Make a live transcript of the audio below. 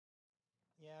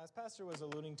As Pastor was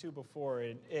alluding to before,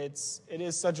 it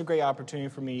is such a great opportunity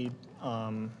for me,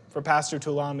 for Pastor to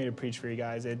allow me to preach for you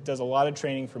guys. It does a lot of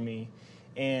training for me,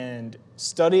 and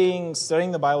studying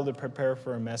the Bible to prepare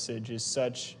for a message is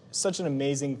such an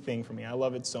amazing thing for me. I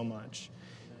love it so much,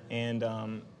 and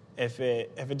if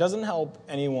it doesn't help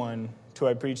anyone who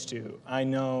I preach to, I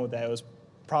know that it was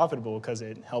profitable because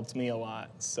it helped me a lot.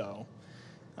 So.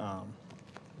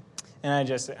 And I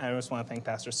just want to thank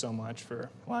Pastor so much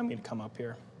for allowing me to come up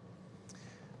here.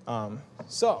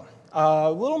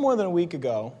 A little more than a week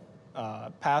ago,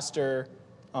 Pastor,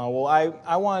 I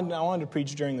wanted to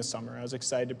preach during the summer. I was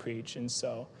excited to preach, and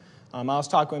so I was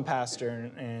talking with Pastor,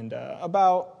 and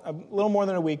about a little more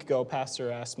than a week ago,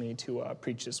 Pastor asked me to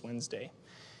preach this Wednesday.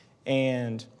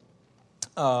 And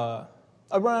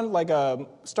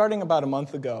starting about a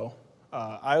month ago,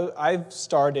 I've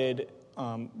started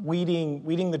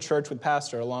weeding the church with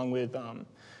Pastor, along with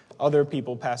other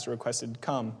people Pastor requested to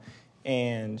come.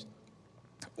 And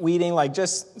weeding,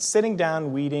 just sitting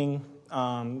down, weeding,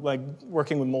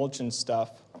 working with mulch and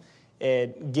stuff,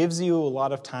 it gives you a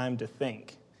lot of time to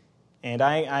think. And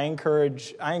I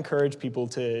encourage people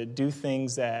to do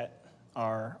things that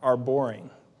are boring,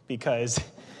 because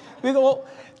the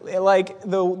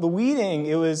weeding,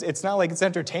 it's not like it's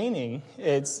entertaining.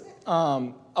 It's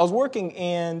I was working,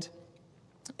 and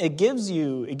it gives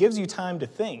you time to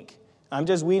think. I'm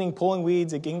just weeding, pulling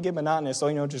weeds. It can get monotonous,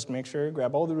 so just make sure you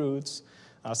grab all the roots,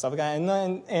 stuff like that.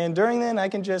 And during then, I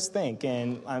can just think.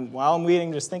 And while I'm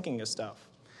weeding, just thinking of stuff.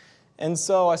 And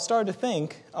so I started to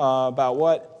think about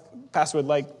what Pastor would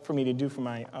like for me to do for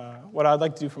what I'd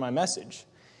like to do for my message.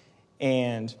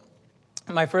 And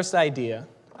my first idea,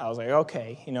 I was like,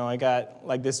 okay, I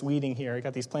got this weeding here. I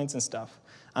got these plants and stuff.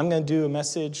 I'm going to do a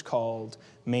message called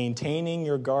 "Maintaining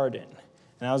Your Garden."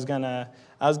 And I was gonna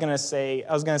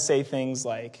say things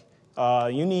like,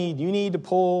 you need to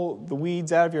pull the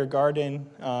weeds out of your garden,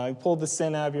 pull the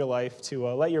sin out of your life to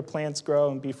let your plants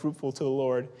grow and be fruitful to the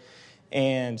Lord,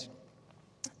 and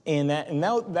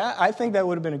that I think that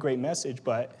would have been a great message.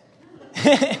 But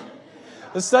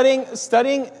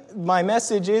studying my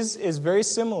message is very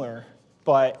similar,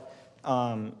 but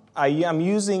I'm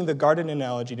using the garden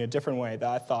analogy in a different way that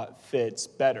I thought fits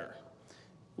better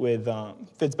with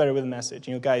the message.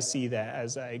 You guys see that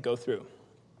as I go through.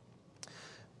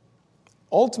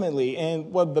 Ultimately,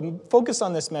 and what the focus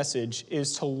on this message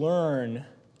is to learn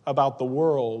about the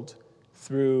world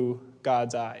through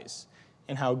God's eyes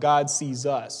and how God sees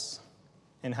us,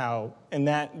 and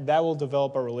that will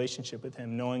develop a relationship with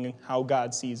Him, knowing how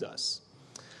God sees us.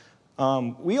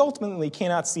 We ultimately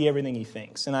cannot see everything He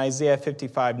thinks. In Isaiah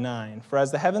 55:9, "For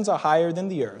as the heavens are higher than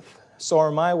the earth, so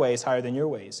are my ways higher than your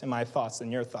ways, and my thoughts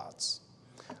than your thoughts."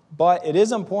 But it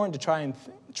is important to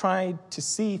try to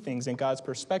see things in God's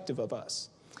perspective of us.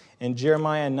 In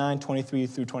Jeremiah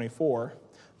 9:23-24,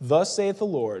 "Thus saith the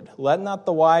Lord, let not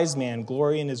the wise man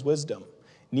glory in his wisdom,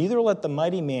 neither let the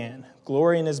mighty man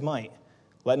glory in his might.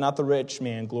 Let not the rich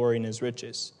man glory in his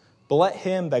riches. But let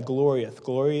him that glorieth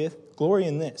glory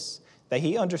in this, that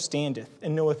he understandeth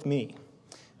and knoweth me,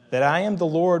 that I am the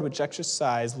Lord which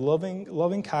exercise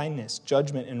loving kindness,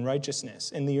 judgment, and righteousness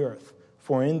in the earth.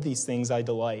 For in these things I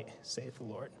delight, saith the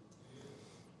Lord."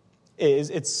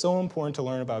 It's so important to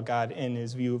learn about God and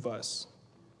His view of us.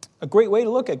 A great way to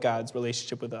look at God's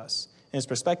relationship with us and His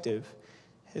perspective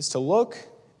is to look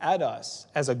at us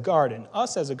as a garden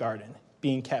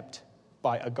being kept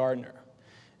by a gardener.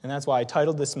 And that's why I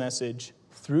titled this message,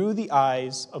 "Through the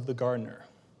Eyes of the Gardener."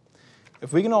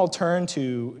 If we can all turn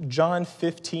to John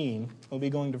 15, we'll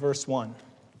be going to verse 1.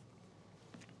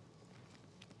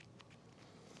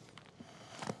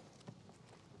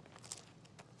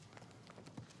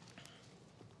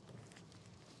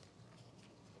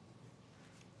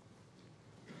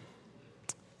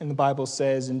 And the Bible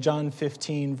says in John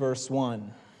 15, verse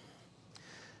 1,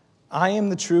 "I am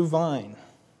the true vine,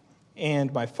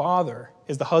 and my Father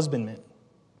is the husbandman."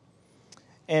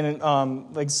 And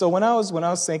so when I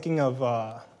was thinking of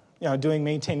doing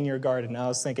maintaining your garden, I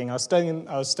was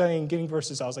studying getting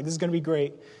verses. I was like, this is going to be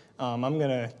great. I'm going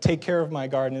to take care of my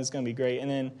garden. It's going to be great.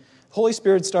 And then the Holy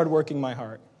Spirit started working my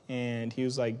heart, and He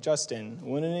was like, "Justin,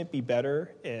 wouldn't it be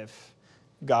better if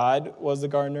God was the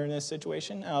gardener in this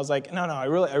situation?" And I was like, no, I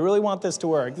really want this to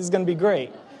work. This is going to be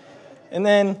great. And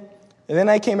then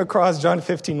I came across John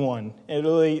 15:1. It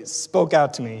really spoke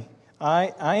out to me.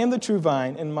 I am the true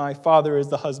vine, and my Father is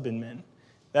the husbandman.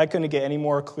 That couldn't get any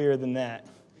more clear than that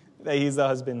He's the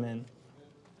husbandman.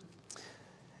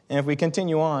 And if we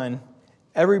continue on,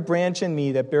 "Every branch in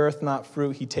me that beareth not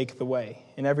fruit He taketh away,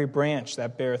 and every branch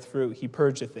that beareth fruit He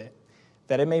purgeth it,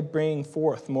 that it may bring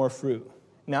forth more fruit.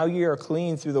 Now ye are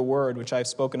clean through the word which I have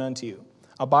spoken unto you.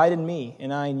 Abide in me,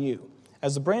 and I in you.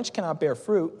 As the branch cannot bear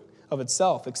fruit of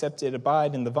itself, except it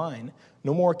abide in the vine,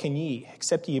 no more can ye,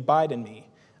 except ye abide in me.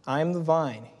 I am the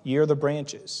vine, ye are the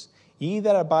branches. Ye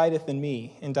that abideth in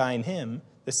me, and I in him,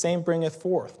 the same bringeth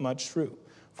forth much fruit.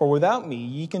 For without me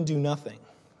ye can do nothing.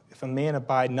 If a man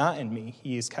abide not in me,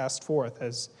 he is cast forth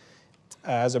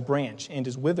as a branch, and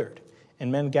is withered. And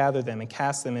men gather them, and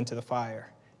cast them into the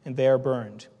fire, and they are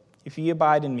burned. If ye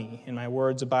abide in me, and my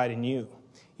words abide in you,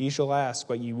 ye shall ask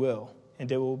what ye will,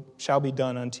 and shall be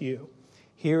done unto you.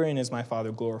 Herein is my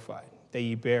Father glorified, that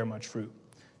ye bear much fruit.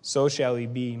 So shall ye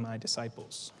be my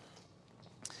disciples.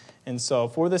 And so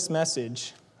for this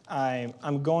message,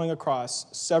 I'm going across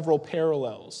several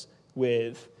parallels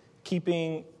with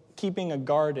keeping a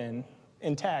garden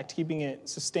intact, keeping it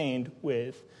sustained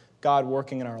with God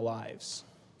working in our lives.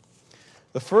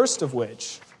 The first of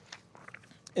which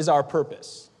is our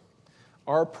purpose.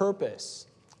 Our purpose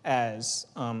as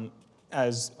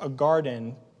a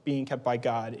garden being kept by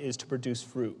God is to produce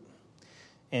fruit.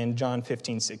 In John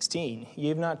 15:16, ye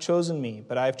have not chosen me,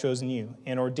 but I have chosen you,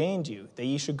 and ordained you, that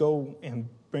ye should go and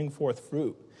bring forth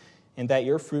fruit, and that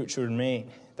your fruit should remain,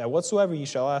 that whatsoever ye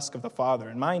shall ask of the Father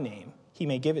in my name, he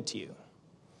may give it to you.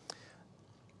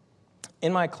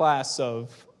 In my class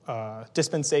of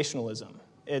dispensationalism,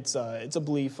 it's a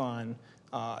belief on,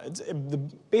 the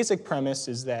basic premise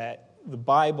is that the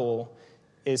Bible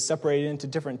is separated into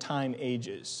different time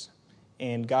ages,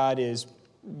 and God is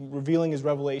revealing his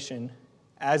revelation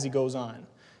as he goes on,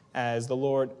 as the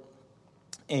Lord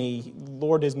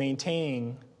is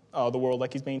maintaining the world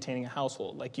like he's maintaining a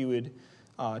household. Like you would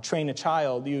train a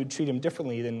child, you would treat him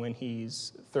differently than when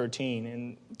he's 13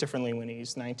 and differently when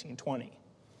he's 19, 20.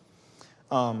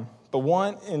 But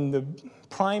one in the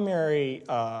primary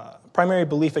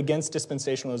belief against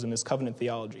dispensationalism is covenant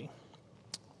theology.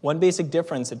 One basic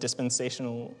difference that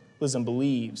dispensationalism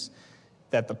believes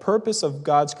that the purpose of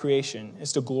God's creation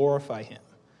is to glorify him,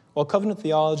 while covenant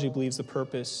theology believes the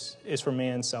purpose is for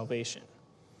man's salvation.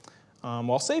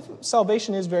 While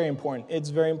salvation is very important, it's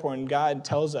very important. God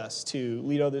tells us to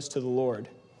lead others to the Lord.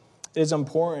 It is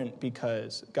important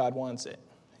because God wants it,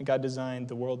 and God designed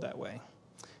the world that way.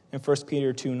 In 1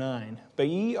 Peter 2:9, but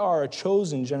ye are a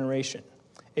chosen generation,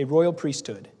 a royal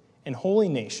priesthood, an holy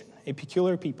nation, a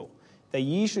peculiar people, that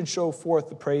ye should show forth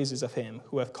the praises of him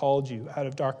who hath called you out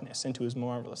of darkness into his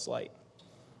marvelous light.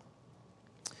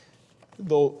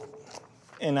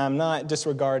 And I'm not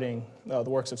disregarding the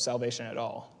works of salvation at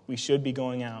all. We should be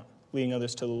going out, leading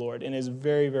others to the Lord, and it is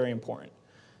very, very important.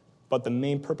 But the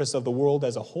main purpose of the world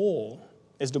as a whole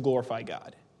is to glorify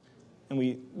God. And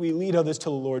we lead others to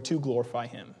the Lord to glorify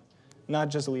him, not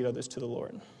just lead others to the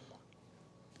Lord.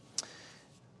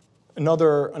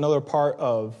 Another part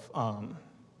of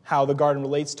how the garden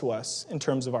relates to us in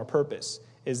terms of our purpose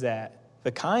is that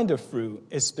the kind of fruit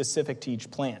is specific to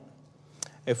each plant.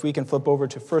 If we can flip over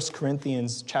to 1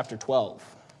 Corinthians chapter 12.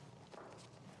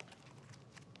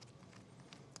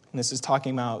 And this is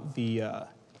talking about the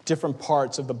different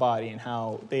parts of the body and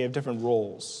how they have different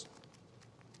roles.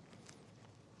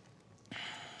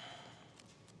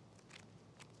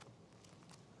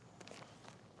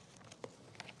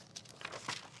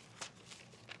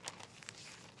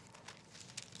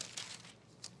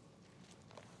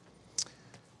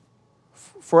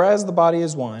 For as the body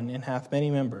is one, and hath many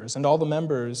members, and all the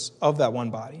members of that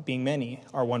one body, being many,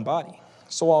 are one body,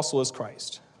 so also is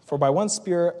Christ. For by one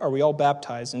Spirit are we all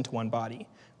baptized into one body,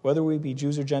 whether we be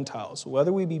Jews or Gentiles,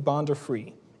 whether we be bond or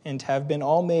free, and have been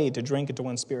all made to drink into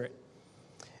one Spirit.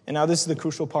 And now this is the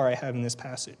crucial part I have in this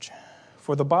passage.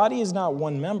 For the body is not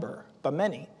one member, but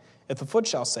many. If the foot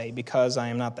shall say, because I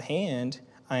am not the hand,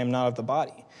 I am not of the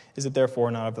body, is it therefore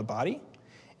not of the body?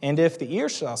 And if the ear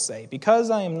shall say, because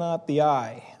I am not the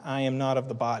eye, I am not of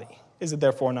the body, is it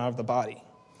therefore not of the body?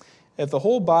 If the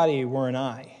whole body were an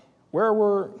eye, where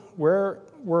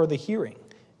were the hearing?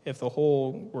 If the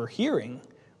whole were hearing,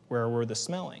 where were the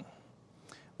smelling?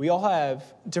 We all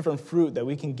have different fruit that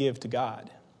we can give to God.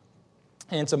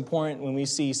 And it's important when we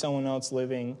see someone else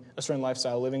living a certain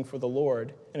lifestyle, living for the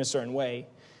Lord in a certain way,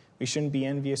 we shouldn't be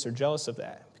envious or jealous of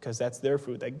that, because that's their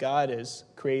fruit that God has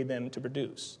created them to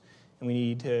produce. And we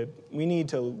need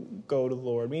to go to the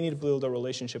Lord. We need to build a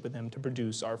relationship with him to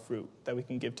produce our fruit that we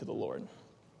can give to the Lord.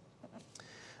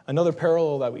 Another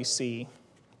parallel that we see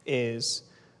is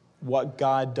what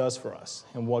God does for us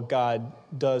and what God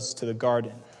does to the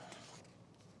garden.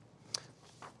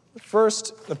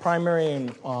 First, the primary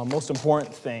and most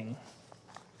important thing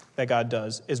that God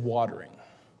does is watering.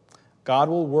 God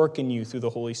will work in you through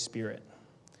the Holy Spirit.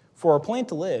 For a plant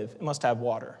to live, it must have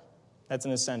water. That's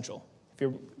an essential. If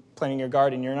your planting your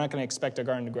garden, you're not going to expect a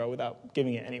garden to grow without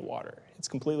giving it any water. It's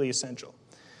completely essential.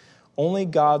 Only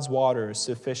God's water is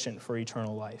sufficient for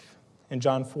eternal life. In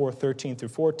John 4:13 through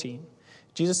 14,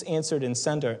 Jesus answered and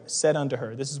said unto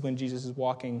her, this is when Jesus is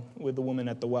walking with the woman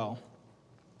at the well,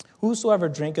 whosoever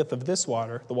drinketh of this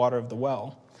water, the water of the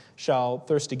well, shall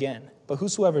thirst again. But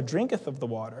whosoever drinketh of the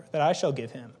water that I shall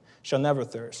give him shall never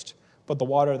thirst. But the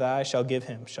water that I shall give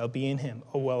him shall be in him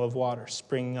a well of water,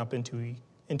 springing up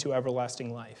into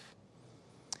everlasting life.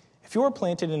 If you are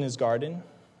planted in his garden,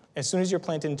 as soon as you're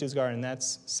planted into his garden,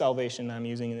 that's salvation I'm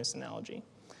using in this analogy.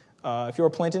 If you are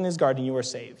planted in his garden, you are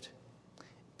saved.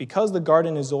 Because the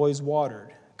garden is always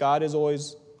watered, God is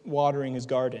always watering his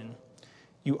garden,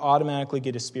 you automatically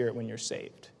get a spirit when you're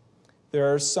saved.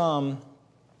 There are some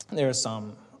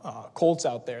cults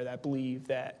out there that believe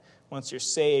that once you're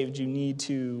saved, you need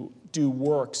to do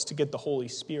works to get the Holy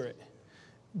Spirit.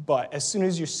 But as soon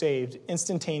as you're saved,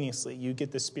 instantaneously, you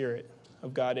get the Spirit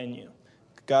of God in you.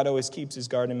 God always keeps his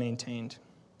garden maintained.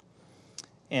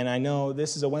 And I know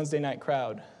this is a Wednesday night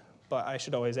crowd, but I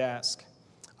should always ask,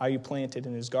 are you planted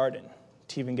in his garden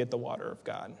to even get the water of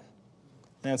God?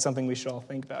 And that's something we should all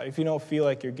think about. If you don't feel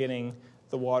like you're getting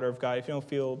the water of God, if you don't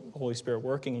feel the Holy Spirit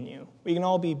working in you, we can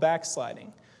all be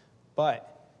backsliding. But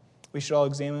we should all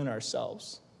examine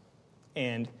ourselves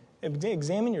and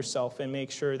examine yourself and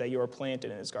make sure that you are planted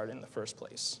in his garden in the first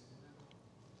place.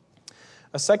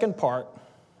 A second part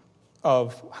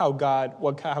of how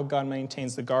God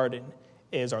maintains the garden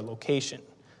is our location.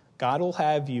 God will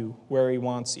have you where he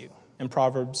wants you. In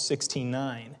Proverbs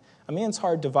 16:9, a man's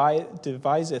heart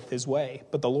deviseth his way,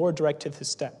 but the Lord directeth his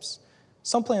steps.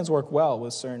 Some plans work well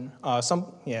with certain, I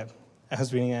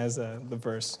was reading as the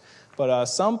verse, but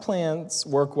some plants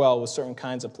work well with certain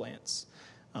kinds of plants.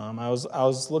 I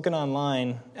was looking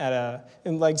online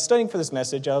studying for this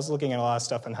message. I was looking at a lot of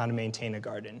stuff on how to maintain a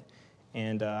garden,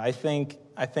 and I think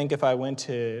if I went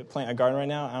to plant a garden right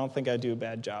now, I don't think I'd do a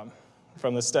bad job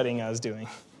from the studying I was doing.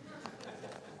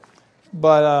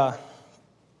 But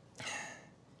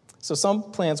so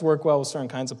some plants work well with certain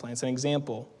kinds of plants. An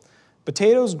example: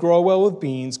 potatoes grow well with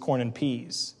beans, corn, and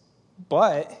peas.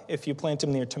 But if you plant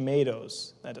them near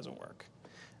tomatoes, that doesn't work.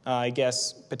 I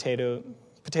guess potato,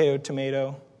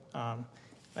 tomato,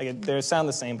 they sound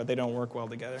the same, but they don't work well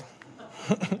together.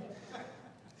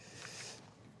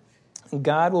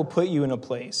 God will put you in a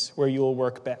place where you will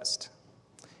work best.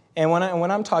 And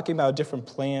when I'm talking about different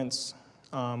plants,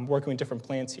 working with different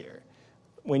plants here,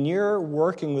 when you're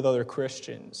working with other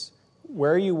Christians,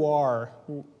 where you are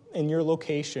in your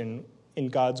location in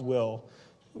God's will,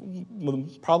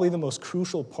 probably the most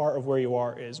crucial part of where you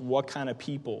are is what kind of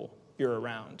people you're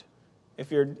around.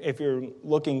 If you're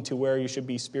looking to where you should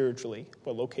be spiritually,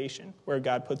 what location, where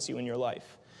God puts you in your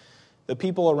life. The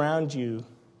people around you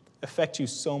affect you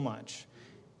so much,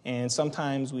 and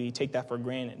sometimes we take that for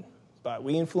granted. But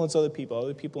we influence other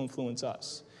people influence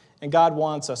us. And God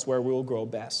wants us where we'll grow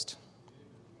best.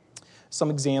 Some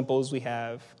examples we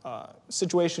have,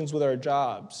 situations with our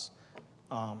jobs.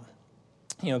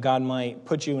 God might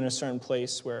put you in a certain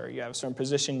place where you have a certain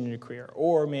position in your career,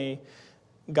 or may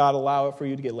God allow it for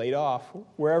you to get laid off.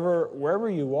 Wherever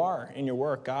you are in your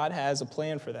work, God has a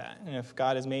plan for that. And if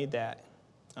God has made that,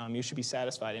 you should be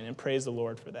satisfied and praise the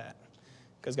Lord for that,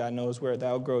 because God knows where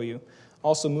that will grow you.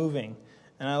 Also moving.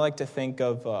 And I like to think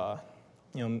of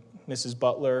Mrs.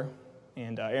 Butler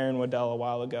and Aaron Waddell a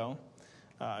while ago.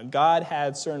 God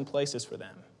had certain places for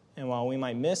them. And while we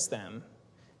might miss them,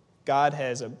 God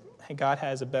has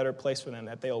a better place for them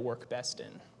that they'll work best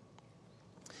in.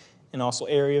 And also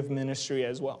area of ministry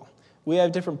as well. We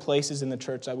have different places in the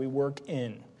church that we work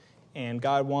in. And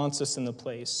God wants us in the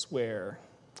place where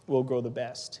we'll grow the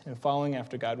best. And following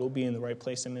after God, we'll be in the right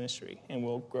place in ministry. And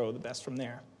we'll grow the best from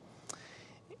there.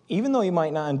 Even though you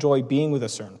might not enjoy being with a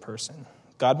certain person,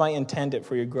 God might intend it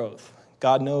for your growth.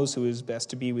 God knows who is best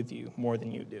to be with you more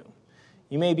than you do.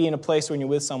 You may be in a place when you're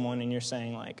with someone and you're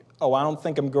saying like, oh, I don't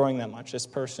think I'm growing that much. This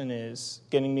person is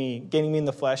getting me in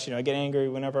the flesh. I get angry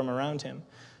whenever I'm around him.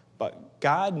 But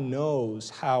God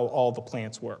knows how all the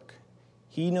plants work.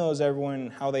 He knows everyone,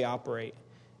 how they operate.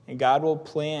 And God will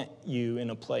plant you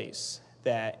in a place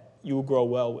that you will grow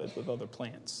well with other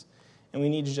plants. And we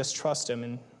need to just trust him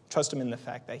and trust him in the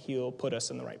fact that he'll put us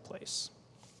in the right place.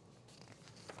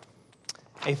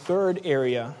 A third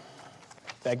area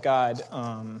that God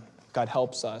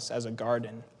helps us as a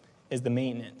garden is the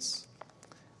maintenance.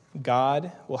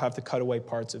 God will have to cut away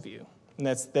parts of you. And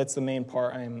that's the main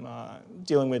part I'm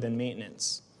dealing with in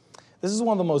maintenance. This is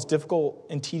one of the most difficult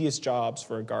and tedious jobs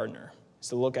for a gardener, is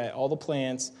to look at all the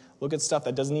plants, look at stuff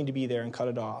that doesn't need to be there and cut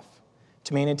it off.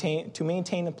 To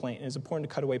maintain a plant, it is important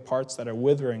to cut away parts that are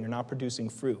withering or not producing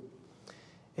fruit.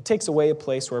 It takes away a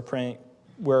place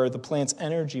where the plant's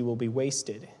energy will be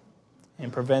wasted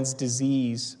and prevents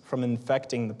disease from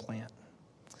infecting the plant.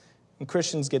 And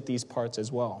Christians get these parts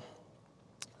as well.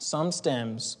 Some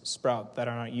stems sprout that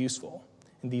are not useful,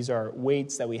 and these are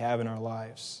weights that we have in our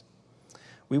lives.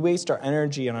 We waste our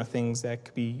energy on our things that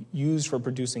could be used for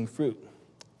producing fruit.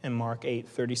 In Mark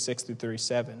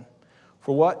 8:36-37,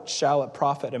 for what shall it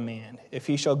profit a man if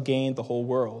he shall gain the whole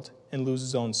world and lose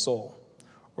his own soul?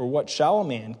 Or what shall a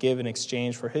man give in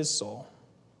exchange for his soul?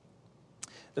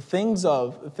 The things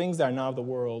that are not of the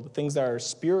world, the things that are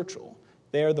spiritual,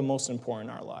 they are the most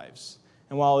important in our lives.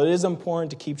 And while it is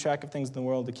important to keep track of things in the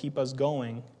world to keep us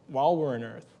going while we're on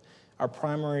earth, our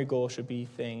primary goal should be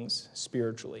things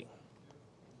spiritually.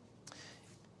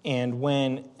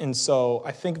 And so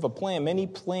I think of a plant. Many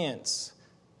plants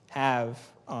have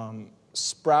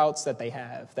sprouts that they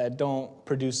have that don't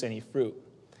produce any fruit.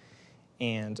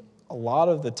 And a lot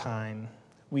of the time,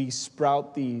 we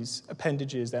sprout these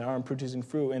appendages that aren't producing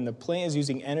fruit, and the plant is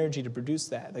using energy to produce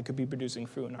that could be producing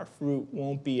fruit, and our fruit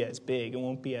won't be as big, it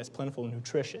won't be as plentiful and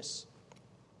nutritious.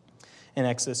 In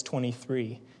Exodus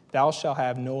 23, thou shalt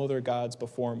have no other gods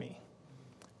before me.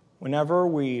 Whenever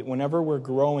we're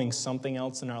growing something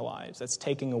else in our lives that's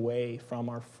taking away from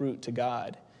our fruit to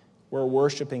God, we're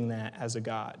worshiping that as a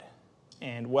god.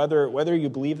 And whether you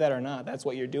believe that or not, that's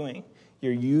what you're doing.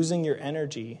 You're using your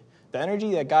energy, the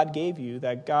energy that God gave you,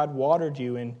 that God watered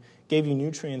you and gave you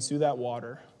nutrients through that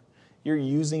water. You're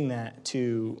using that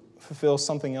to fulfill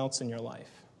something else in your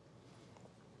life.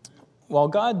 While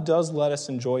God does let us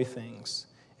enjoy things,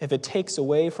 if it takes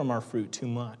away from our fruit too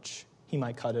much, he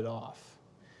might cut it off.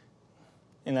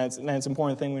 And that's an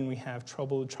important thing when we have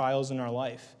trials in our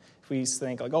life. If we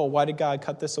think like, oh, why did God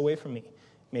cut this away from me?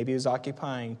 Maybe it's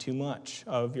occupying too much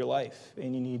of your life,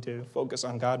 and you need to focus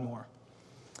on God more.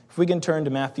 If we can turn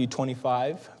to Matthew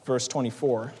 25, verse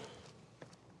 24.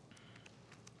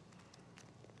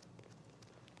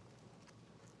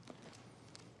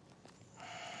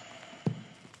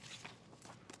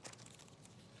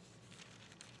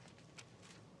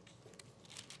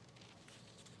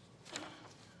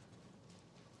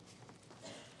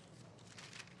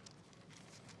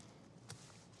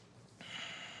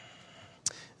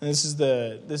 And this is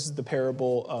the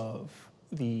parable of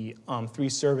the three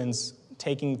servants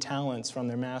taking talents from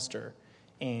their master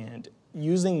and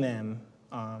using them,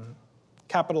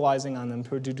 capitalizing on them to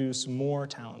produce more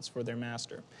talents for their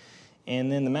master.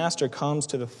 And then the master comes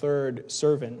to the third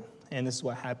servant, and this is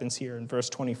what happens here in verse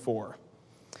 24.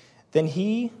 Then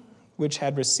he which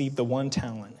had received the 1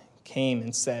 talent came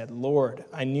and said, Lord,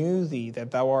 I knew thee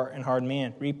that thou art an hard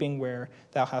man, reaping where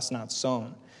thou hast not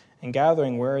sown, and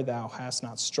gathering where thou hast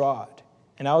not strawed.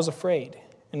 And I was afraid,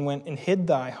 and went and hid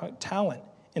thy talent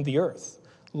in the earth.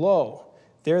 Lo,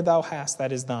 there thou hast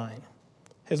that is thine.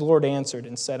 His Lord answered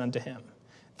and said unto him,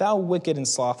 Thou wicked and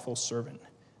slothful servant,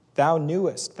 thou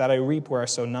knewest that I reap where I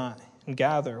sow not, and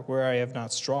gather where I have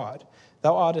not strawed.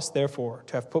 Thou oughtest therefore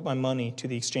to have put my money to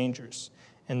the exchangers,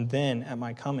 and then at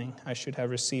my coming I should have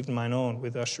received mine own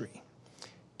with usury.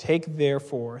 Take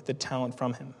therefore the talent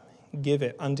from him, give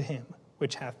it unto him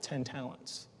which hath 10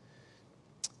 talents.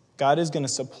 God is going to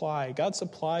supply. God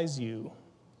supplies you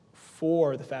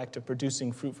for the fact of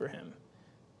producing fruit for him.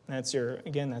 And that's your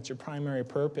primary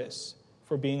purpose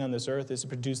for being on this earth, is to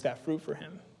produce that fruit for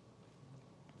him.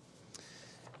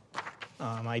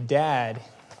 My dad,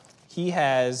 he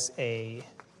has a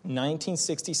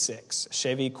 1966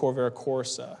 Chevy Corvair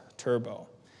Corsa Turbo.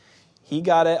 He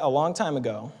got it a long time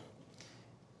ago.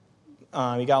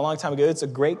 It's a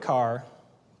great car,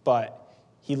 but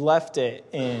he left it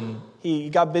he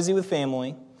got busy with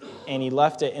family, and he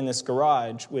left it in this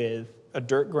garage with a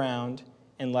dirt ground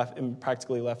and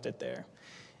practically left it there.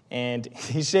 And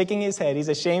he's shaking his head. He's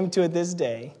ashamed to it this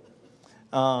day.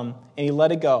 And he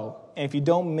let it go. And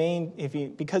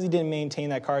because he didn't maintain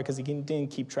that car, because he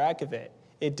didn't keep track of it,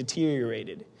 it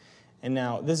deteriorated. And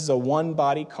now this is a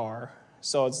one-body car,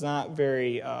 so it's not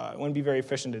it wouldn't be very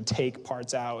efficient to take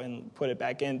parts out and put it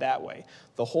back in that way.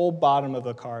 The whole bottom of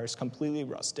the car is completely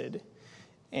rusted,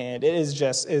 and it is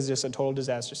just a total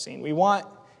disaster scene. We want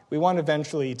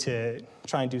eventually to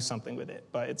try and do something with it,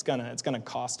 but it's gonna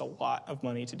cost a lot of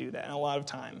money to do that and a lot of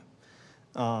time.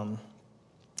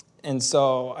 And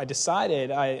so I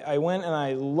decided, I went and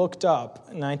I looked up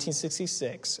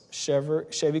 1966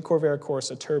 Chevy Corvair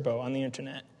Corsa Turbo on the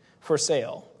internet for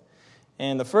sale.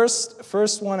 And the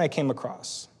first one I came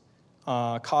across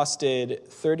costed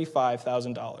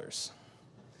 $35,000.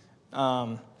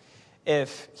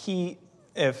 If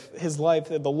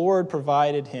the Lord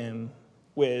provided him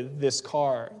with this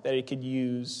car that he could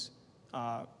use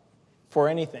for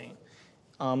anything,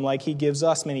 like he gives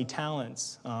us many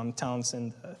talents, talents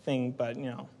in the thing, but,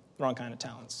 wrong kind of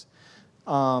talents.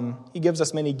 He gives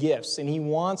us many gifts, and he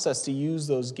wants us to use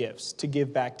those gifts to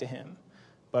give back to him.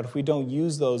 But if we don't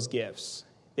use those gifts,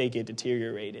 they get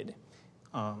deteriorated.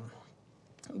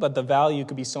 But the value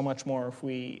could be so much more if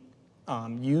we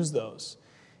use those.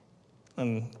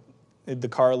 And the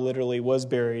car literally was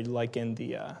buried, like in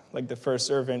the first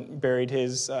servant buried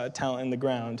his talent in the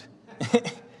ground.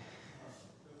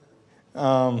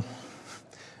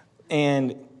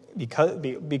 And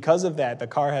because of that, the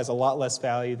car has a lot less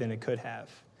value than it could have.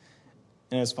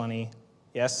 And it's funny.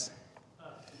 Yes? Are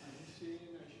you saying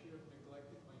I should have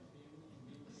neglected my family and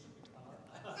maybe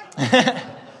in the car?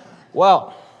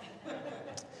 Well,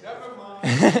 Never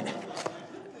mind.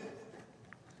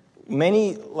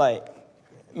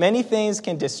 many things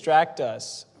can distract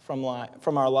us from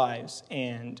our lives,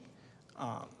 and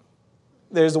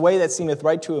there's a way that seemeth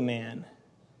right to a man,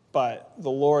 but the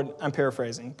Lord, I'm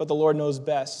paraphrasing, but the Lord knows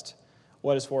best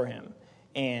what is for him.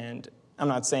 And I'm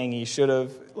not saying he should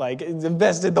have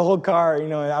invested the whole car,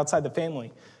 outside the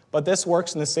family. But this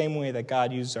works in the same way that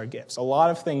God uses our gifts. A lot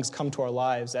of things come to our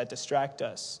lives that distract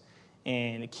us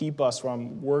and keep us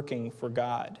from working for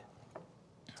God.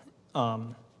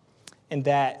 And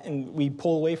we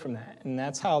pull away from that. And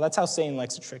that's how Satan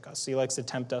likes to trick us. He likes to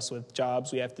tempt us with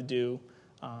jobs we have to do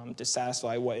to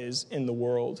satisfy what is in the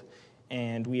world.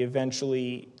 And we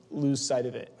eventually lose sight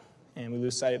of it. And we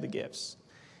lose sight of the gifts.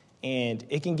 And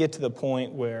it can get to the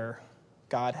point where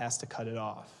God has to cut it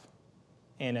off.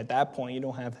 And at that point, you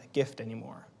don't have that gift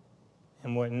anymore.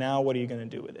 And what are you going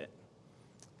to do with it?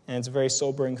 And it's a very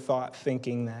sobering thought,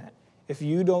 thinking that if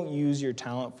you don't use your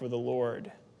talent for the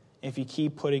Lord, if you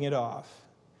keep putting it off,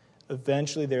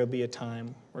 eventually there will be a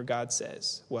time where God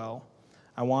says, well,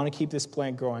 I want to keep this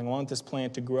plant growing. I want this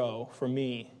plant to grow for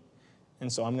me.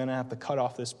 And so I'm going to have to cut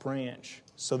off this branch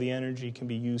so the energy can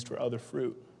be used for other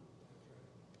fruit.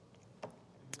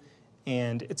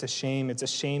 And it's a shame. It's a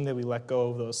shame that we let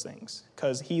go of those things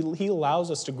because he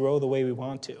allows us to grow the way we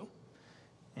want to.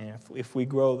 And if we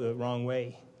grow the wrong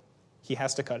way, he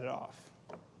has to cut it off.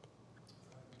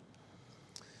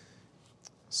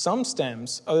 Some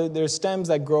stems, there's stems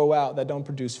that grow out that don't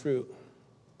produce fruit.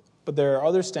 But there are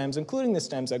other stems, including the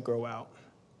stems that grow out,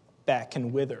 that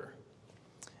can wither.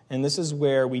 And this is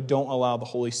where we don't allow the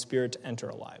Holy Spirit to enter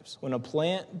our lives. When a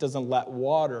plant doesn't let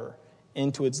water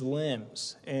into its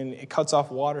limbs and it cuts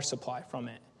off water supply from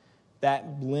it,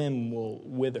 that limb will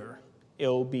wither.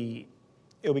 It'll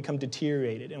become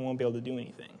deteriorated and won't be able to do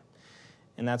anything.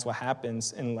 And that's what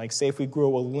happens. And say if we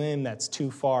grow a limb that's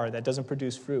too far, that doesn't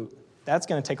produce fruit, that's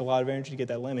going to take a lot of energy to get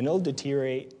that limb, and it'll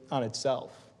deteriorate on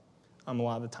itself. A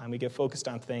lot of the time we get focused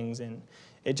on things and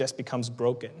it just becomes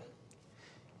broken.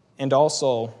 And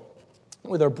also,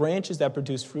 with our branches that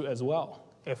produce fruit as well,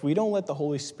 if we don't let the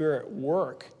Holy Spirit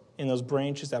work in those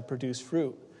branches that produce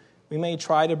fruit, we may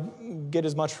try to get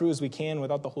as much fruit as we can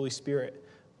without the Holy Spirit,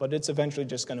 but it's eventually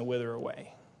just going to wither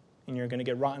away, and you're going to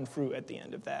get rotten fruit at the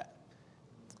end of that.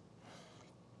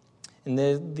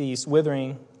 And these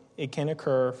withering, it can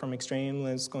occur from extreme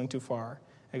limbs going too far,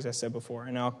 as I said before,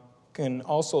 and it can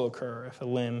also occur if a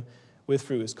limb with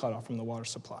fruit is cut off from the water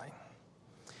supply.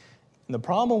 And the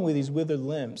problem with these withered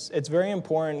limbs, it's very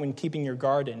important when keeping your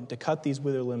garden to cut these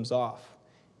withered limbs off.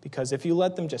 Because if you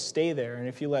let them just stay there, and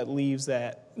if you let leaves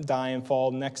that die and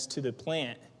fall next to the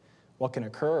plant, what can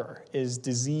occur is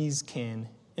disease can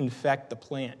infect the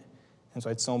plant. And so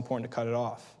it's so important to cut it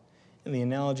off. And the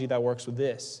analogy that works with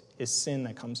this is sin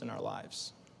that comes in our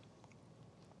lives.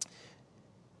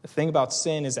 The thing about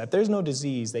sin is that there's no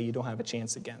disease that you don't have a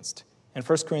chance against. In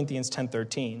 1 Corinthians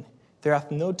 10:13, there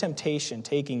hath no temptation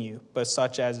taking you, but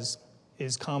such as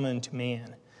is common to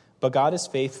man. But God is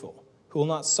faithful, who will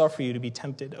not suffer you to be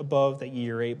tempted above that ye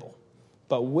are able,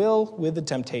 but will, with the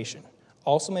temptation,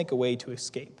 also make a way to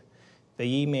escape, that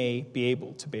ye may be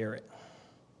able to bear it.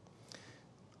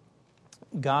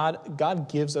 God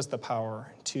gives us the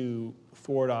power to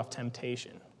thwart off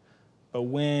temptation. But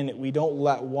when we don't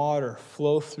let water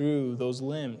flow through those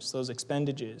limbs, those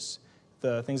expendages,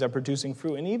 the things that are producing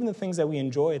fruit, and even the things that we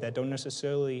enjoy that don't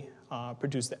necessarily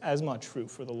produce as much fruit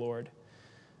for the Lord,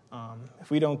 if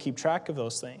we don't keep track of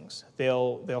those things,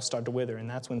 they'll start to wither, and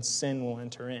that's when sin will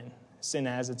enter in. Sin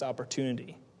has its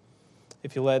opportunity.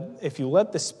 If you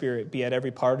let the Spirit be at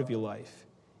every part of your life,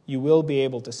 you will be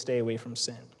able to stay away from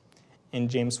sin. In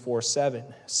James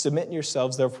 4:7, submit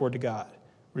yourselves therefore to God,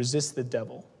 resist the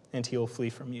devil, and he will flee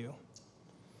from you.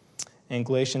 In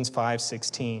Galatians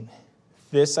 5:16,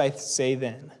 this I say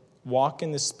then, walk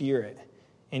in the Spirit,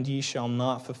 and ye shall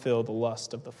not fulfill the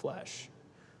lust of the flesh.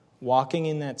 Walking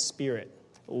in that Spirit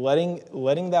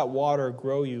letting that water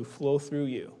grow you, flow through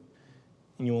you,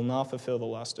 and you will not fulfill the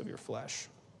lust of your flesh.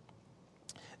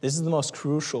 This is the most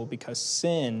crucial because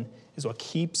sin is what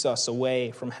keeps us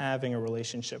away from having a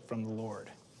relationship from the Lord.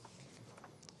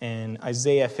 In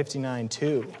Isaiah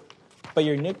 59:2, but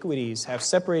your iniquities have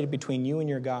separated between you and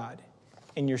your God,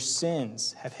 and your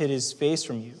sins have hid his face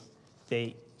from you,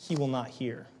 he will not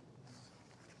hear.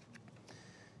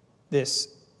 This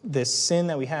sin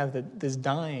that we have, this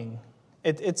dying,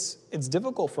 it's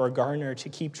difficult for a gardener to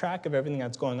keep track of everything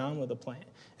that's going on with a plant.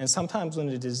 And sometimes when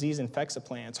a disease infects a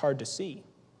plant, it's hard to see.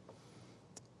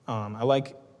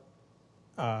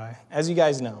 As you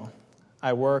guys know,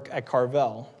 I work at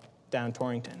Carvel down in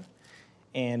Torrington.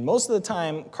 And most of the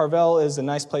time, Carvel is a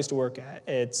nice place to work at.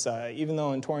 It's, even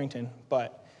though in Torrington,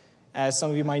 but as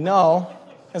some of you might know,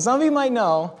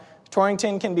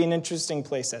 Torrington can be an interesting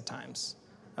place at times.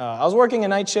 I was working a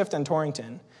night shift in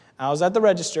Torrington. I was at the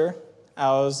register. I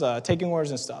was taking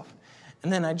orders and stuff.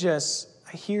 And then I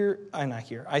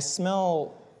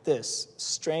smell this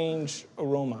strange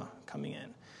aroma coming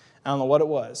in. I don't know what it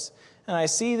was. And I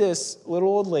see this little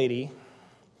old lady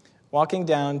walking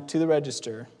down to the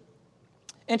register.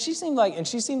 And she seemed like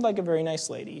a very nice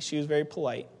lady. She was very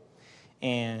polite.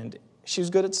 And she was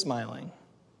good at smiling.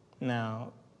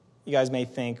 Now, you guys may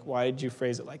think, why did you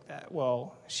phrase it like that?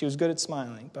 Well, she was good at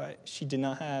smiling, but she did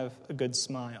not have a good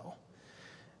smile.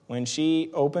 When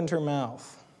she opened her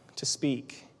mouth to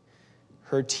speak,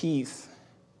 her teeth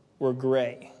were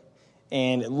gray.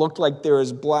 And it looked like there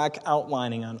was black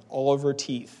outlining on all of her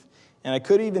teeth. And I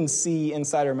couldn't even see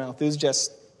inside her mouth. It was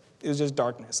just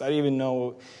darkness. I didn't even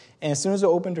know. And as soon as I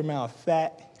opened her mouth,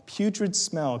 that putrid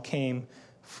smell came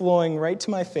flowing right to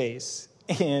my face.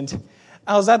 And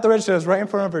I was at the register. I was right in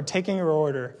front of her taking her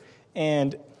order.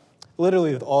 And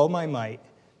literally with all my might,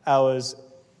 I was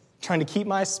trying to keep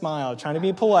my smile, trying to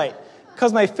be polite.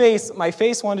 Because my face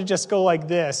wanted to just go like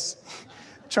this.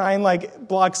 Try and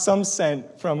block some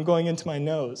scent from going into my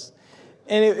nose.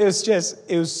 And it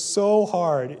was so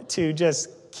hard to just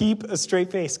keep a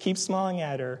straight face, keep smiling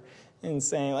at her and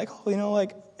saying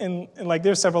and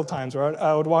there's several times where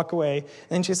I would walk away and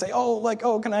then she'd say,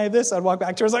 can I have this? I'd walk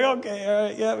back to her. I was like, okay, all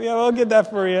right, yeah, I'll get that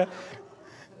for you.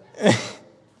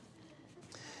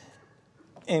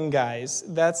 And guys,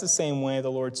 that's the same way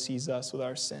the Lord sees us with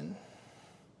our sin.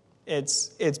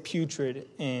 It's putrid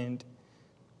and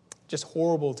just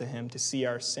horrible to him to see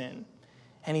our sin.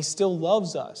 And he still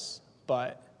loves us,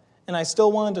 and I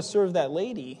still wanted to serve that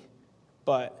lady,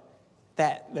 but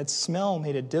that smell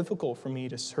made it difficult for me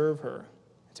to serve her,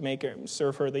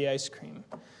 serve her the ice cream.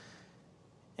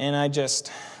 And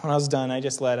when I was done, I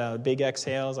just let out a big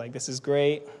exhale. I was like, this is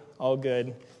great, all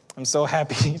good. I'm so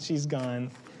happy she's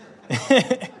gone.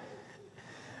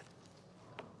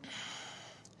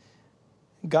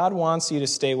 God wants you to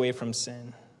stay away from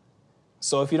sin.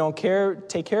 So if you don't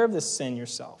take care of this sin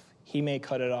yourself, he may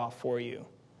cut it off for you.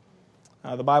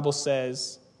 The Bible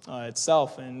says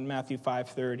itself in Matthew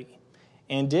 5:30,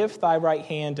 and if thy right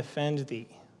hand defend thee,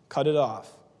 cut it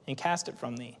off and cast it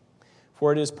from thee.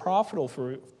 For it is profitable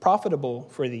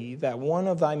for thee that one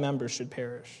of thy members should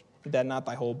perish, that not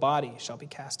thy whole body shall be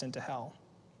cast into hell.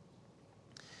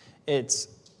 It's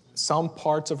some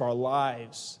parts of our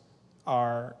lives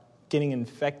are getting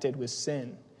infected with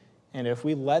sin. And if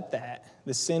we let that,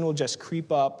 the sin will just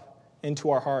creep up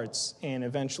into our hearts and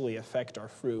eventually affect our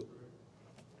fruit.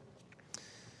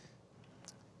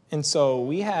 And so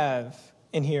we have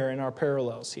in our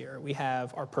parallels here, we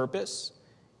have our purpose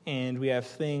and we have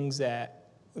things that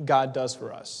God does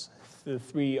for us. The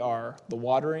three are the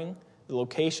watering, the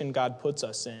location God puts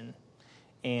us in,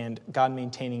 and God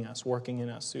maintaining us, working in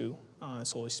us through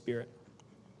His Holy Spirit.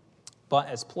 But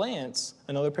as plants,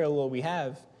 another parallel we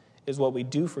have is what we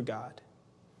do for God.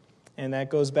 And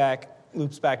that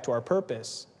loops back to our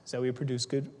purpose, is that we produce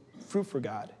good fruit for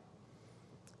God.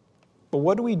 But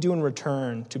what do we do in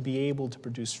return to be able to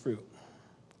produce fruit?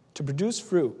 To produce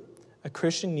fruit, a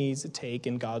Christian needs to take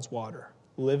in God's water,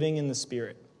 living in the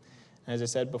Spirit. As I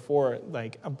said before,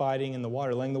 abiding in the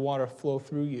water, letting the water flow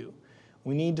through you.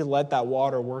 We need to let that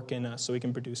water work in us so we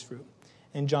can produce fruit.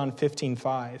 In John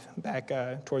 15:5, back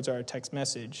towards our text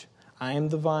message, I am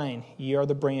the vine, ye are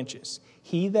the branches.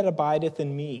 He that abideth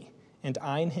in me, and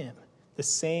I in him, the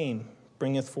same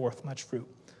bringeth forth much fruit.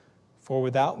 For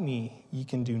without me ye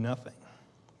can do nothing.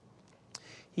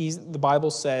 The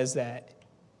Bible says that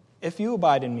if you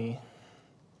abide in me,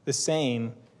 the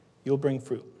same, you'll bring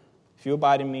fruit. If you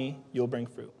abide in me, you'll bring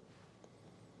fruit.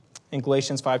 In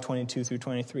Galatians 5:22 through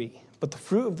 23, but the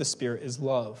fruit of the Spirit is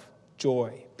love,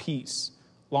 joy, peace,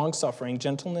 long-suffering,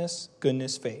 gentleness,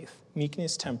 goodness, faith,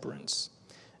 meekness, temperance.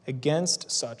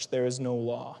 Against such there is no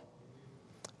law.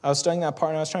 I was studying that part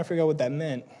and I was trying to figure out what that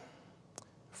meant.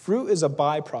 Fruit is a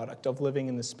byproduct of living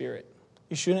in the Spirit.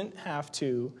 You shouldn't have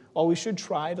to, while we should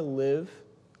try to live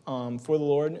for the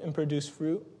Lord and produce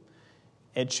fruit,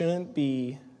 it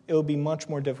will be much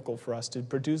more difficult for us to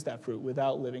produce that fruit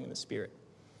without living in the Spirit.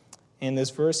 In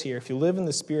this verse here, if you live in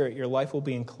the Spirit, your life will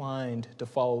be inclined to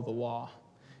follow the law.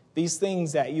 These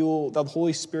things that the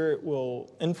Holy Spirit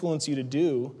will influence you to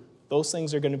do, those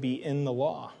things are going to be in the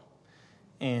law.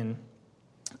 And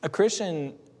a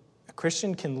Christian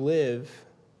can live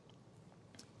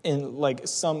in like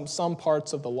some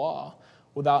parts of the law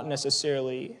without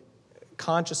necessarily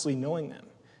consciously knowing them,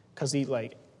 because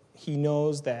he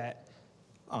knows that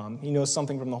he knows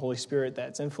something from the Holy Spirit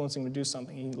that's influencing him to do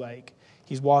something.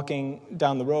 He's walking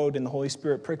down the road and the Holy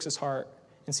Spirit pricks his heart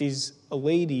and sees a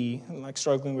lady like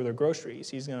struggling with her groceries.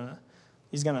 He's gonna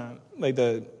like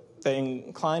the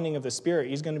inclining of the Spirit,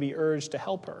 he's gonna be urged to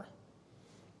help her.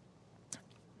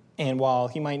 And while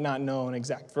he might not know an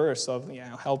exact verse of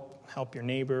help your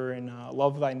neighbor and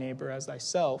love thy neighbor as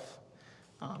thyself,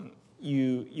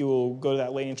 you will go to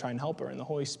that lady and try and help her, and the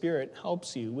Holy Spirit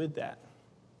helps you with that.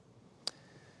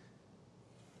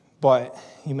 But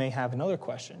you may have another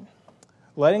question.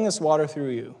 Letting this water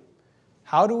through you,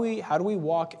 how do we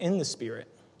walk in the Spirit?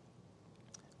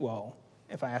 Well,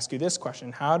 if I ask you this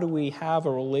question, how do we have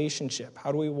a relationship?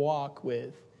 How do we walk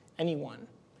with anyone?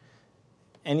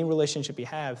 Any relationship you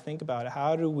have, think about it.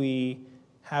 How do we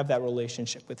have that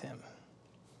relationship with him?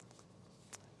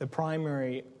 The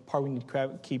primary part we need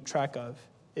to keep track of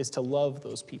is to love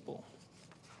those people.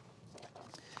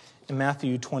 In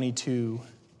Matthew 22,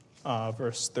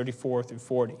 verse 34 through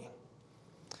 40.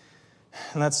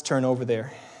 And let's turn over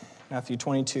there. Matthew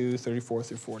 22, 34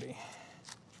 through 40.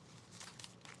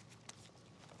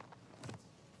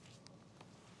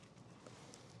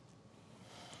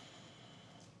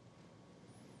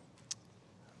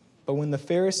 But when the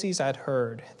Pharisees had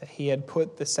heard that he had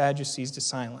put the Sadducees to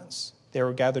silence, they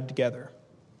were gathered together.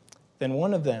 Then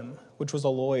one of them, which was a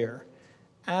lawyer,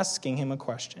 asking him a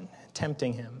question,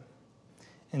 tempting him,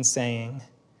 and saying,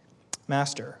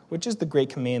 Master, which is the great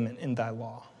commandment in thy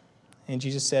law? And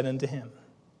Jesus said unto him,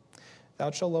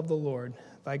 Thou shalt love the Lord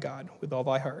thy God with all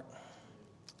thy heart,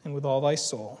 and with all thy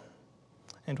soul,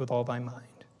 and with all thy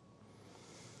mind.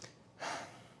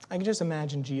 I can just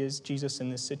imagine Jesus in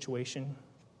this situation.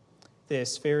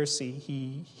 This Pharisee,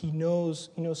 he knows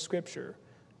Scripture,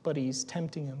 but he's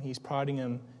tempting him, he's prodding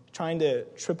him, trying to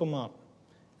trip him up,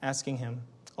 asking him,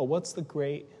 what's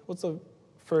the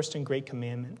first and great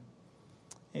commandment?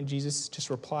 And Jesus just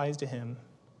replies to him,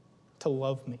 to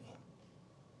love me.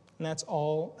 And that's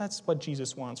what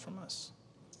Jesus wants from us.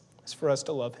 It's for us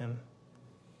to love him.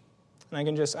 And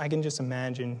I can just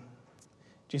imagine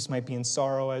Jesus might be in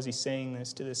sorrow as he's saying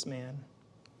this to this man.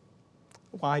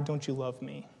 Why don't you love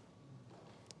me?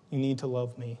 You need to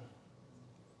love me.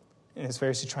 And his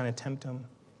Pharisee trying to tempt him.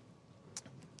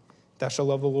 Thou shalt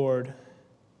love the Lord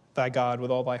thy God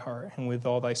with all thy heart, and with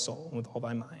all thy soul, and with all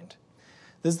thy mind.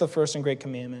 This is the first and great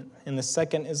commandment, and the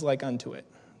second is like unto it.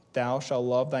 Thou shalt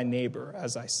love thy neighbor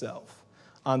as thyself.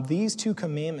 On these two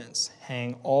commandments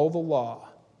hang all the law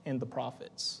and the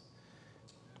prophets.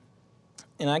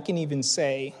 And I can even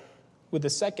say, with the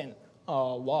second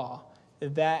law,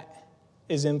 that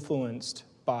is influenced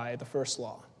by the first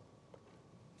law.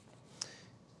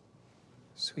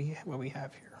 So what we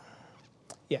have here.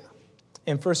 Yeah.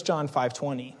 In 1 John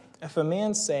 5:20, if a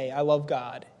man say, I love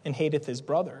God, and hateth his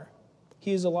brother,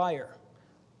 he is a liar.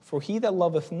 For he that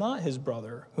loveth not his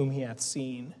brother, whom he hath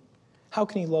seen, how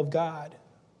can he love God,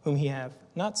 whom he hath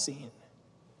not seen?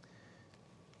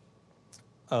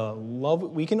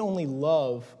 We can only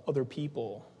love other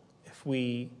people if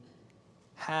we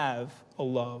have a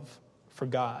love for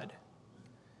God.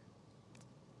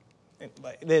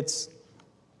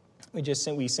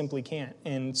 We simply can't.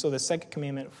 And so the second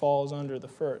commandment falls under the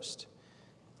first.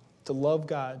 To love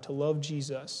God, to love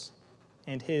Jesus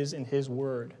and his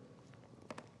word.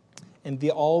 And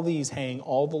all these hang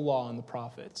all the law and the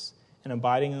prophets. And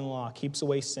abiding in the law keeps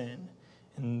away sin.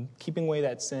 And keeping away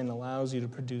that sin allows you to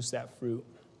produce that fruit.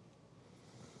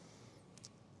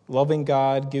 Loving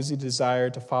God gives you desire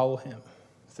to follow him,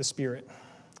 the Spirit.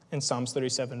 In Psalms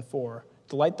 37:4,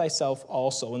 delight thyself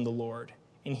also in the Lord,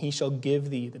 and he shall give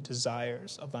thee the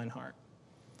desires of thine heart.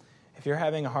 If you're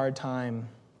having a hard time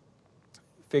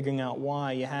figuring out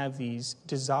why you have these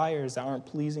desires that aren't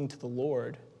pleasing to the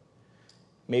Lord,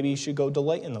 maybe you should go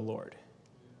delight in the Lord.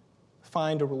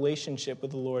 Find a relationship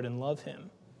with the Lord and love him.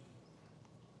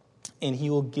 And he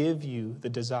will give you the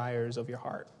desires of your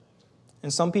heart.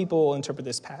 And some people interpret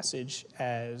this passage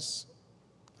as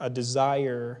a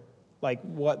desire, like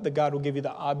what the God will give you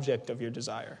the object of your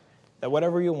desire. That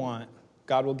whatever you want,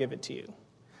 God will give it to you.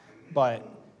 But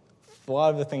a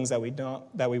lot of the things that we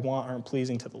want aren't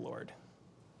pleasing to the Lord.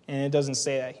 And it doesn't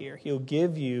say that here. He'll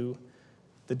give you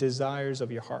the desires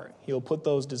of your heart. He'll put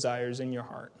those desires in your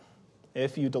heart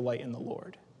if you delight in the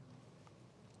Lord.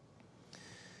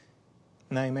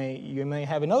 Now you may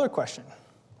have another question.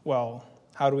 Well,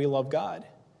 how do we love God?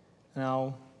 And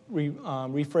I'll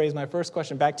rephrase my first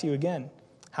question back to you again.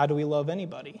 How do we love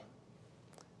anybody?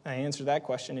 And the answer to that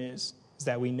question is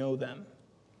that we know them.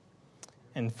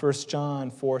 In 1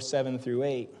 John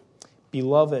 4:7-8,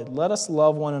 Beloved, let us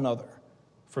love one another,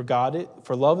 for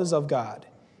love is of God,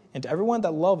 and everyone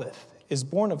that loveth is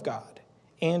born of God,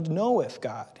 and knoweth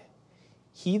God.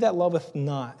 He that loveth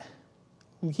not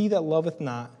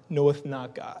knoweth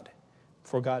not God,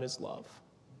 for God is love.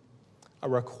 A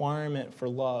requirement for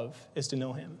love is to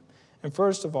know him. And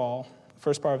first of all,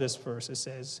 first part of this verse, it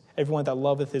says, everyone that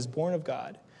loveth is born of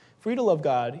God. For you to love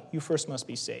God, you first must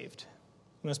be saved.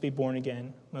 You must be born again.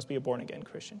 You must be a born-again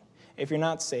Christian. If you're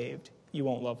not saved, you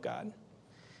won't love God.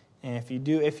 And if you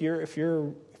do, if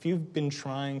you've been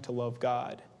trying to love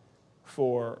God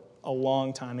for a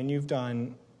long time, and you've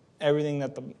done everything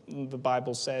that the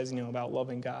Bible says, about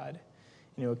loving God,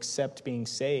 except being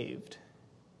saved,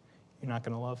 you're not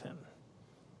going to love him.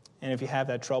 And if you have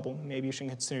that trouble, maybe you should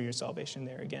consider your salvation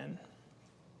there again.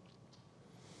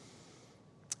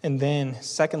 And then,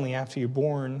 secondly, after you're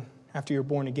born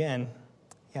again,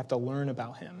 you have to learn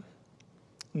about him,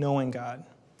 knowing God.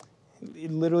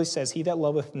 It literally says, he that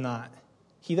loveth not,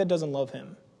 he that doesn't love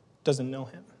him, doesn't know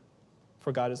him,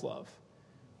 for God is love.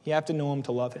 You have to know him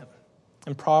to love him.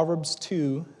 In Proverbs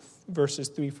 2, verses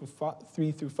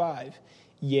 3-5,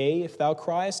 Yea, if thou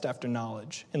criest after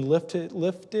knowledge, and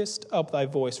liftest up thy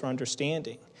voice for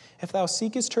understanding, if thou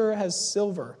seekest her as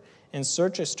silver, and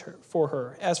searchest her for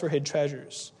her as for hid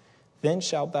treasures, then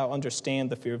shalt thou understand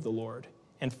the fear of the Lord,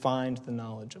 and find the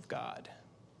knowledge of God.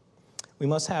 We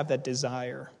must have that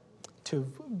desire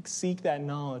to seek that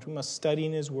knowledge. We must study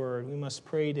in his word. We must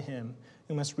pray to him.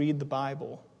 We must read the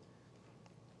Bible.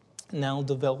 And that will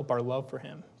develop our love for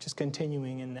him, just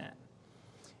continuing in that.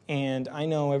 And I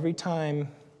know every time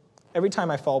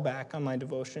I fall back on my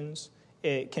devotions,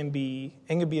 it can be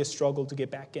a struggle to get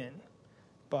back in.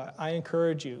 But I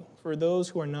encourage you, for those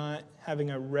who are not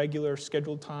having a regular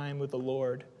scheduled time with the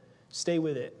Lord, stay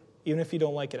with it, even if you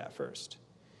don't like it at first.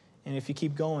 And if you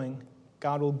keep going,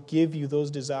 God will give you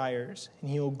those desires, and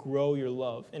he'll grow your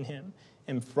love in him.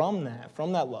 And from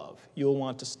that love, you'll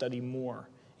want to study more.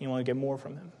 You want to get more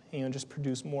from him. And you'll just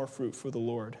produce more fruit for the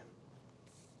Lord.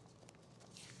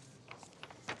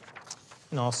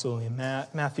 And also in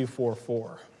Matthew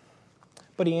 4:4.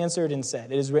 But he answered and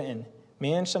said, It is written,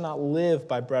 Man shall not live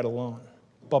by bread alone,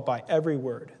 but by every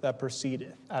word that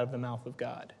proceedeth out of the mouth of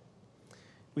God.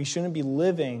 We shouldn't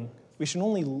live on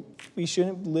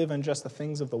just the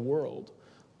things of the world,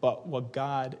 but what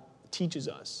God teaches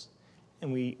us.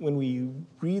 And when we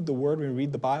read the Word, when we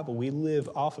read the Bible, we live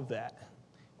off of that.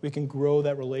 We can grow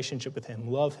that relationship with him,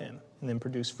 love him, and then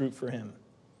produce fruit for him.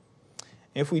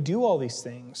 And if we do all these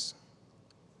things,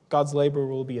 God's labor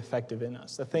will be effective in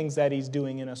us. The things that he's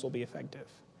doing in us will be effective.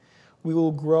 We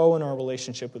will grow in our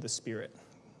relationship with the Spirit.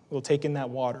 We'll take in that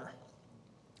water.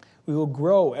 We will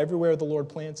grow everywhere the Lord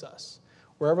plants us.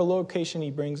 Wherever location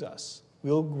he brings us,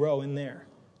 we'll grow in there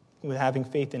with having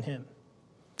faith in him.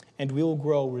 And we will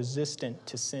grow resistant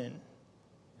to sin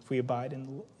if we abide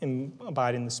in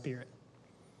the Spirit.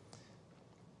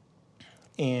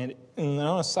 And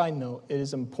on a side note, it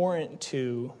is important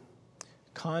to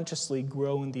consciously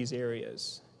grow in these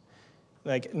areas.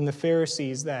 Like in the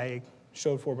Pharisees that I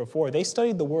showed for before, they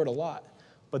studied the Word a lot,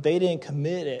 but they didn't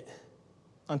commit it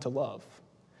unto love.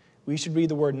 We should read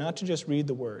the Word not to just read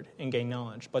the Word and gain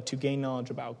knowledge, but to gain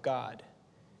knowledge about God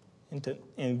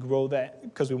and grow that,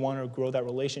 because we want to grow that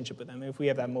relationship with him. If we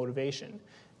have that motivation,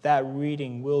 that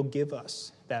reading will give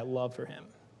us that love for him.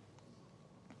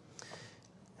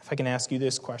 If I can ask you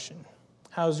this question,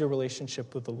 how's your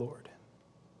relationship with the Lord?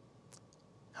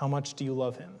 How much do you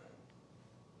love him?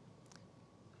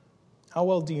 How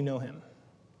well do you know him?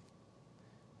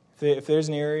 If there's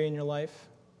an area in your life,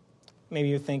 maybe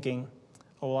you're thinking,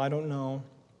 oh, I don't know.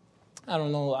 I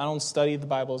don't study the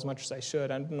Bible as much as I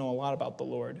should. I don't know a lot about the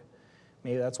Lord.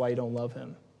 Maybe that's why you don't love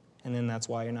him, and then that's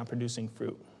why you're not producing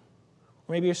fruit.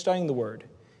 Or maybe you're studying the Word,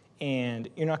 and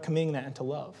you're not committing that into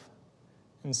love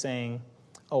and saying,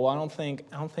 oh, I don't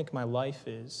think my life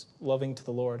is loving to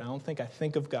the Lord. I don't think I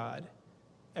think of God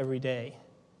every day.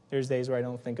 There's days where I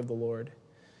don't think of the Lord.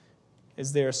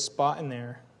 Is there a spot in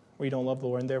there where you don't love the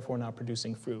Lord and therefore not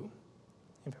producing fruit?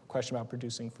 If you have a question about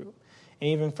producing fruit. And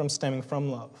even from stemming from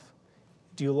love.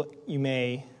 You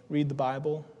may read the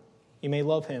Bible, you may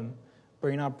love him, but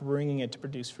you're not bringing it to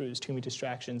produce fruit. There's too many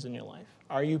distractions in your life.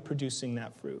 Are you producing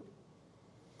that fruit?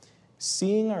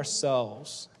 Seeing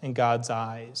ourselves in God's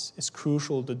eyes is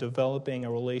crucial to developing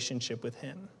a relationship with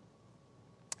him,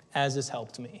 as has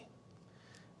helped me.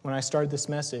 When I started this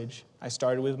message, I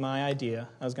started with my idea.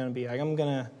 I was going to be like, I'm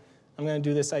going to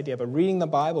do this idea. But reading the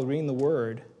Bible, reading the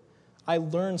Word, I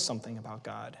learned something about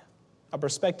God, a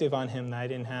perspective on him that I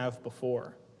didn't have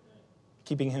before.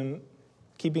 Keeping him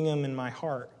in my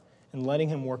heart and letting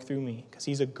him work through me, because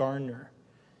he's a gardener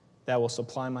that will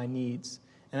supply my needs.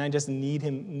 And I just need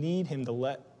him to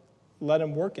let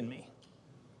him work in me.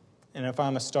 And if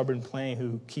I'm a stubborn plant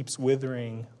who keeps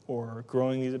withering or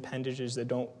growing these appendages that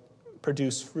don't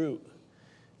produce fruit,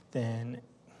 then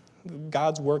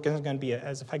God's work isn't going to be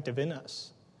as effective in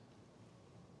us.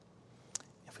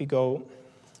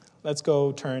 Let's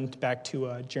turn back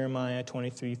to Jeremiah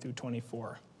 23 through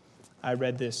 24. I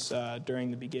read this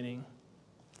during the beginning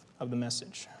of the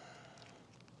message.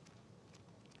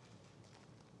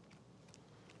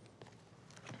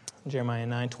 Jeremiah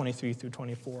 9:23 through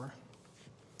 24.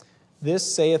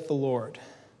 This saith the Lord,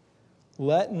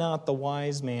 let not the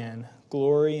wise man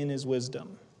glory in his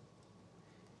wisdom,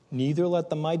 neither let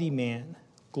the mighty man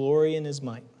glory in his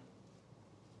might.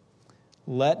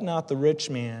 Let not the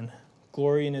rich man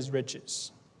glory in his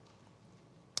riches,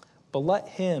 but let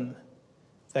him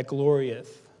that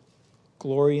glorieth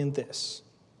glory in this,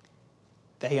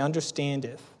 that he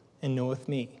understandeth and knoweth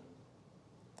me,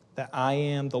 that I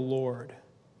am the Lord,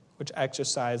 which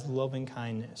exercise loving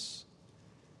kindness,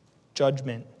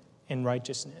 judgment, and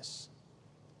righteousness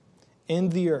in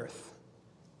the earth,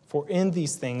 for in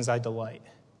these things I delight,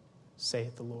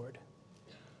 saith the Lord.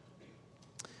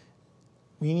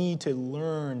 We need to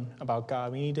learn about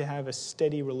God. We need to have a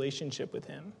steady relationship with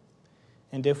him.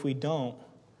 And if we don't,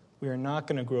 we are not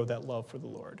going to grow that love for the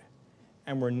Lord.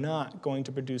 And we're not going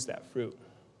to produce that fruit.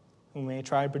 We may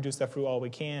try to produce that fruit all we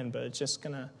can, but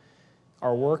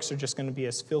our works are just going to be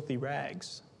as filthy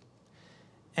rags.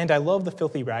 And I love the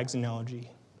filthy rags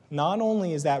analogy. Not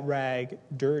only is that rag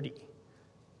dirty,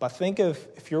 but think of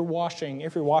if you're washing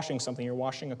something, you're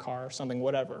washing a car or something,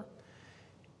 whatever.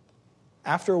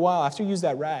 After a while, after you use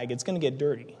that rag, it's going to get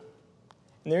dirty.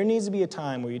 And there needs to be a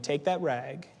time where you take that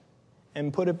rag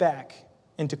and put it back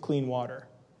into clean water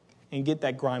and get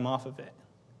that grime off of it.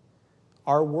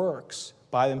 Our works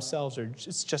by themselves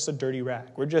it's just a dirty rag.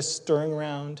 We're just stirring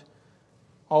around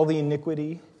all the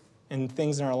iniquity and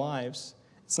things in our lives.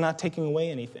 It's not taking away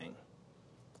anything.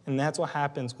 And that's what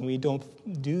happens when we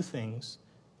don't do things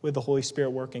with the Holy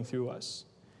Spirit working through us.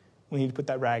 We need to put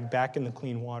that rag back in the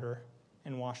clean water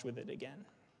and wash with it again.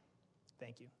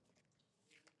 Thank you.